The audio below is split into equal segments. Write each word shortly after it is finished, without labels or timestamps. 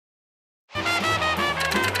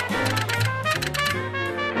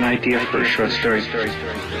idea for a short story.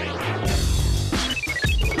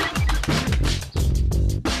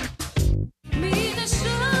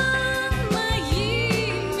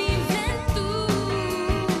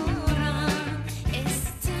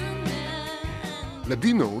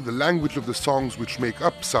 Ladino, the language of the songs which make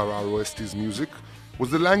up Sara Aroeste's music,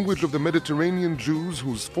 was the language of the Mediterranean Jews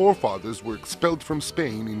whose forefathers were expelled from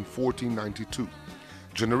Spain in 1492.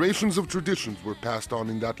 Generations of traditions were passed on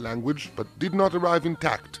in that language, but did not arrive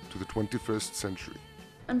intact to the 21st century.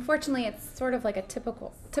 Unfortunately, it's sort of like a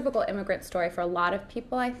typical immigrant story for a lot of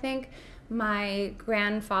people, I think. My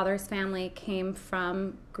grandfather's family came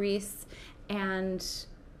from Greece, and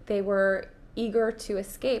they were eager to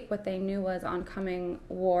escape what they knew was oncoming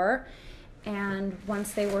war. And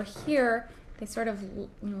once they were here, they sort of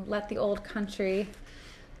let the old country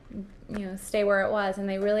stay where it was, and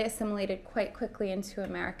they really assimilated quite quickly into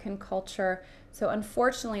American culture. So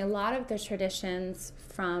unfortunately, a lot of the traditions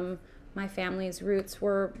from my family's roots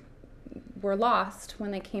were lost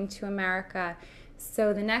when they came to America.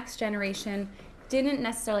 So the next generation didn't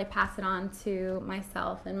necessarily pass it on to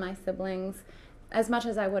myself and my siblings as much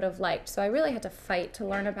as I would have liked. So I really had to fight to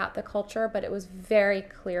learn about the culture, but it was very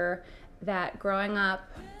clear that growing up,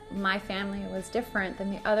 my family was different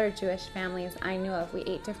than the other Jewish families I knew of. We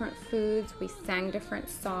ate different foods, we sang different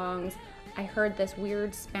songs. I heard this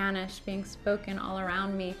weird Spanish being spoken all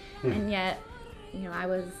around me, and yet, I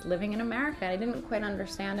was living in America. I didn't quite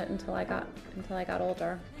understand it until I got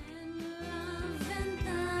older.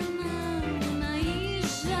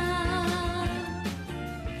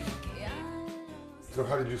 So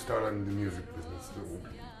how did you start on the music business?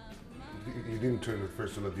 You didn't turn at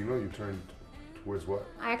first to Ladino, you turned towards what?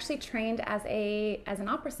 I actually trained as an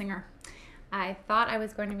opera singer. I thought I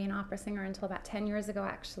was going to be an opera singer until about 10 years ago,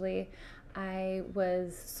 actually. I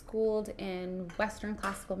was schooled in Western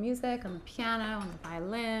classical music, on the piano, on the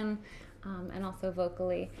violin, and also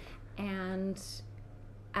vocally. And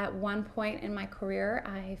at one point in my career,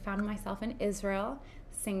 I found myself in Israel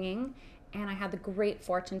singing, and I had the great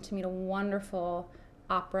fortune to meet a wonderful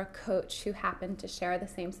opera coach who happened to share the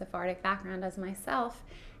same Sephardic background as myself,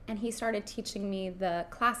 and he started teaching me the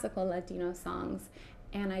classical Ladino songs,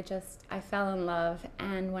 and I fell in love.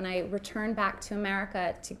 And when I returned back to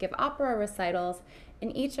America to give opera recitals,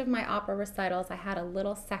 in each of my opera recitals I had a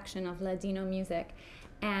little section of Ladino music,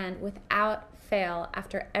 and without fail,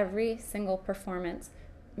 after every single performance,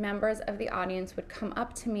 members of the audience would come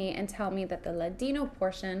up to me and tell me that the Ladino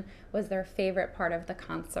portion was their favorite part of the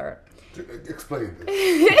concert. Explain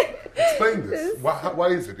this. Explain this. Why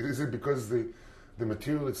is it? Is it because the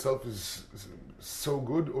material itself is so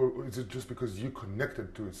good, or is it just because you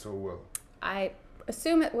connected to it so well? I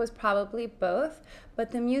assume it was probably both,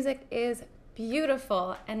 but the music is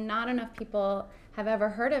beautiful, and not enough people have ever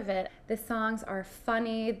heard of it. The songs are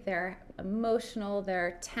funny, they're emotional,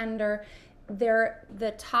 they're tender. They're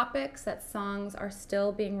the topics that songs are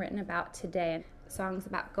still being written about today. Songs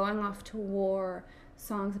about going off to war,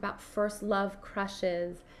 songs about first love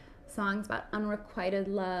crushes, songs about unrequited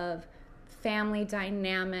love, family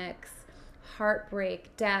dynamics, heartbreak,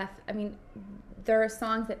 death. I mean, there are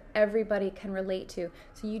songs that everybody can relate to.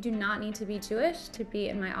 So you do not need to be Jewish to be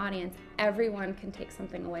in my audience. Everyone can take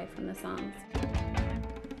something away from the songs.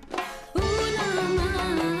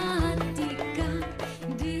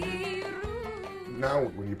 Now,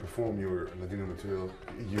 when you perform your Ladino material,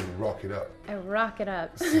 you rock it up. I rock it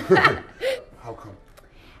up. How come?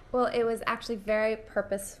 Well, it was actually very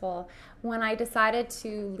purposeful. When I decided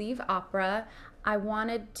to leave opera, I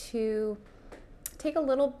wanted to take a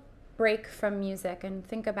little break from music and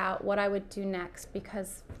think about what I would do next,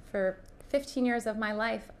 because for 15 years of my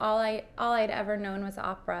life, all I'd ever known was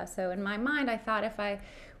opera. So in my mind, I thought if I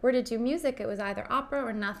were to do music, it was either opera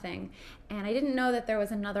or nothing. And I didn't know that there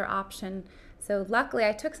was another option. So luckily,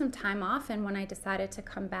 I took some time off, and when I decided to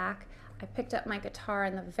come back, I picked up my guitar,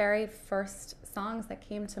 and the very first songs that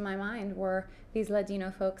came to my mind were these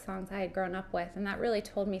Ladino folk songs I had grown up with, and that really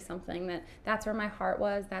told me something, that's where my heart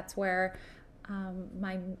was, that's where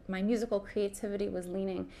my musical creativity was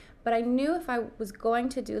leaning. But I knew if I was going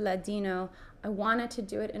to do Ladino, I wanted to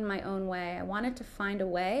do it in my own way. I wanted to find a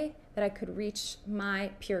way that I could reach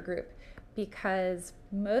my peer group, because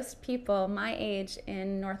most people my age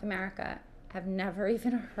in North America have never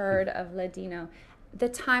even heard of Ladino. The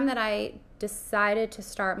time that I decided to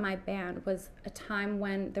start my band was a time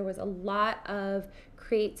when there was a lot of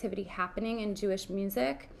creativity happening in Jewish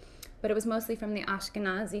music, but it was mostly from the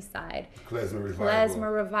Ashkenazi side. Klezmer revival.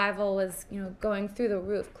 Klezmer revival was, going through the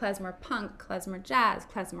roof. Klezmer punk, klezmer jazz,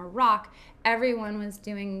 klezmer rock. Everyone was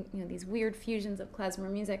doing, these weird fusions of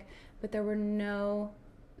klezmer music, but there were no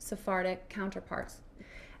Sephardic counterparts.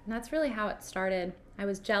 And that's really how it started. I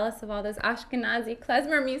was jealous of all those Ashkenazi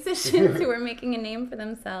klezmer musicians who were making a name for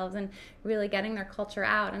themselves and really getting their culture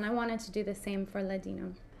out. And I wanted to do the same for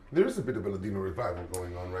Ladino. There is a bit of a Ladino revival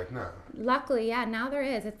going on right now. Luckily, yeah, now there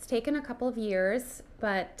is. It's taken a couple of years,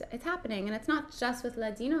 but it's happening. And it's not just with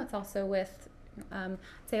Ladino, it's also with,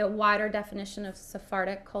 say, a wider definition of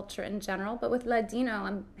Sephardic culture in general. But with Ladino,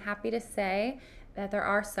 I'm happy to say that there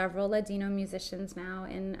are several Ladino musicians now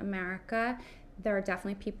in America. There are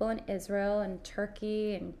definitely people in Israel and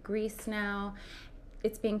Turkey and Greece now.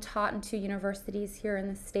 It's being taught in 2 universities here in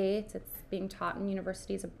the States. It's being taught in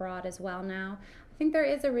universities abroad as well now. I think there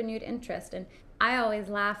is a renewed interest, and I always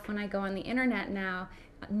laugh when I go on the internet now.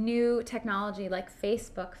 New technology like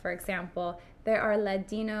Facebook, for example, there are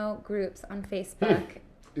Ladino groups on Facebook.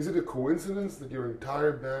 Is it a coincidence that your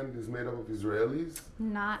entire band is made up of Israelis?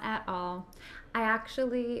 Not at all. I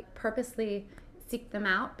actually purposely seek them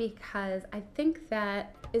out because I think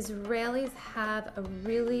that Israelis have a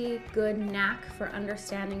really good knack for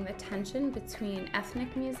understanding the tension between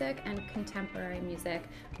ethnic music and contemporary music.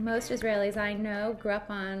 Most Israelis I know grew up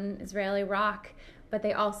on Israeli rock, but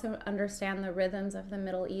they also understand the rhythms of the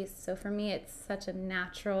Middle East. So for me, it's such a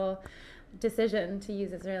natural decision to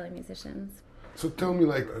use Israeli musicians. So tell me,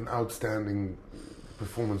 like, an outstanding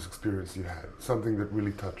performance experience you had, something that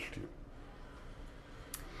really touched you.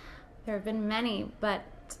 There have been many, but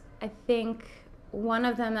I think one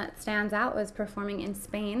of them that stands out was performing in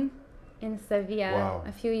Spain, in Sevilla,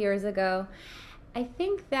 a few years ago. I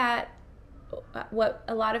think that what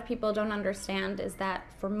a lot of people don't understand is that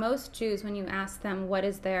for most Jews, when you ask them where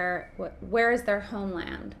is their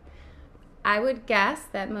homeland, I would guess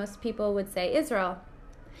that most people would say Israel.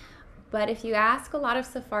 But if you ask a lot of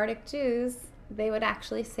Sephardic Jews, they would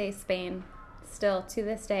actually say Spain. Still, to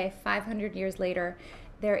this day, 500 years later,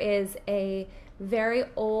 there is a very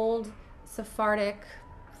old Sephardic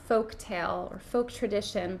folk tale or folk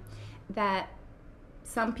tradition that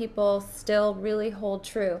some people still really hold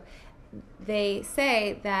true. They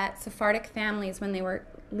say that Sephardic families, when they were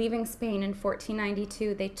leaving Spain in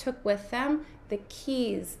 1492, they took with them the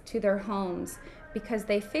keys to their homes because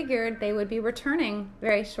they figured they would be returning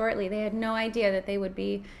very shortly. They had no idea that they would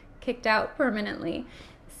be kicked out permanently.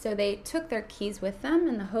 So they took their keys with them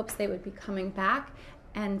in the hopes they would be coming back.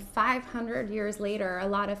 And 500 years later, a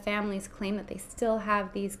lot of families claim that they still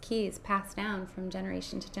have these keys passed down from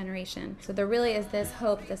generation to generation. So there really is this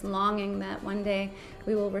hope, this longing that one day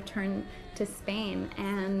we will return to Spain.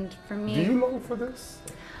 And for me... Do you long for this?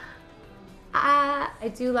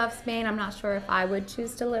 I do love Spain. I'm not sure if I would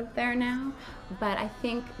choose to live there now. But I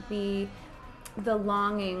think the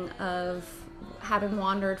longing of having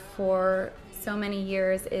wandered for so many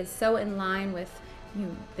years is so in line with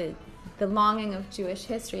the longing of Jewish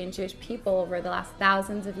history and Jewish people over the last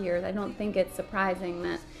thousands of years. I don't think it's surprising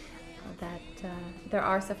that there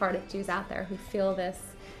are Sephardic Jews out there who feel this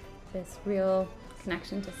real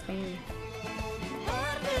connection to Spain.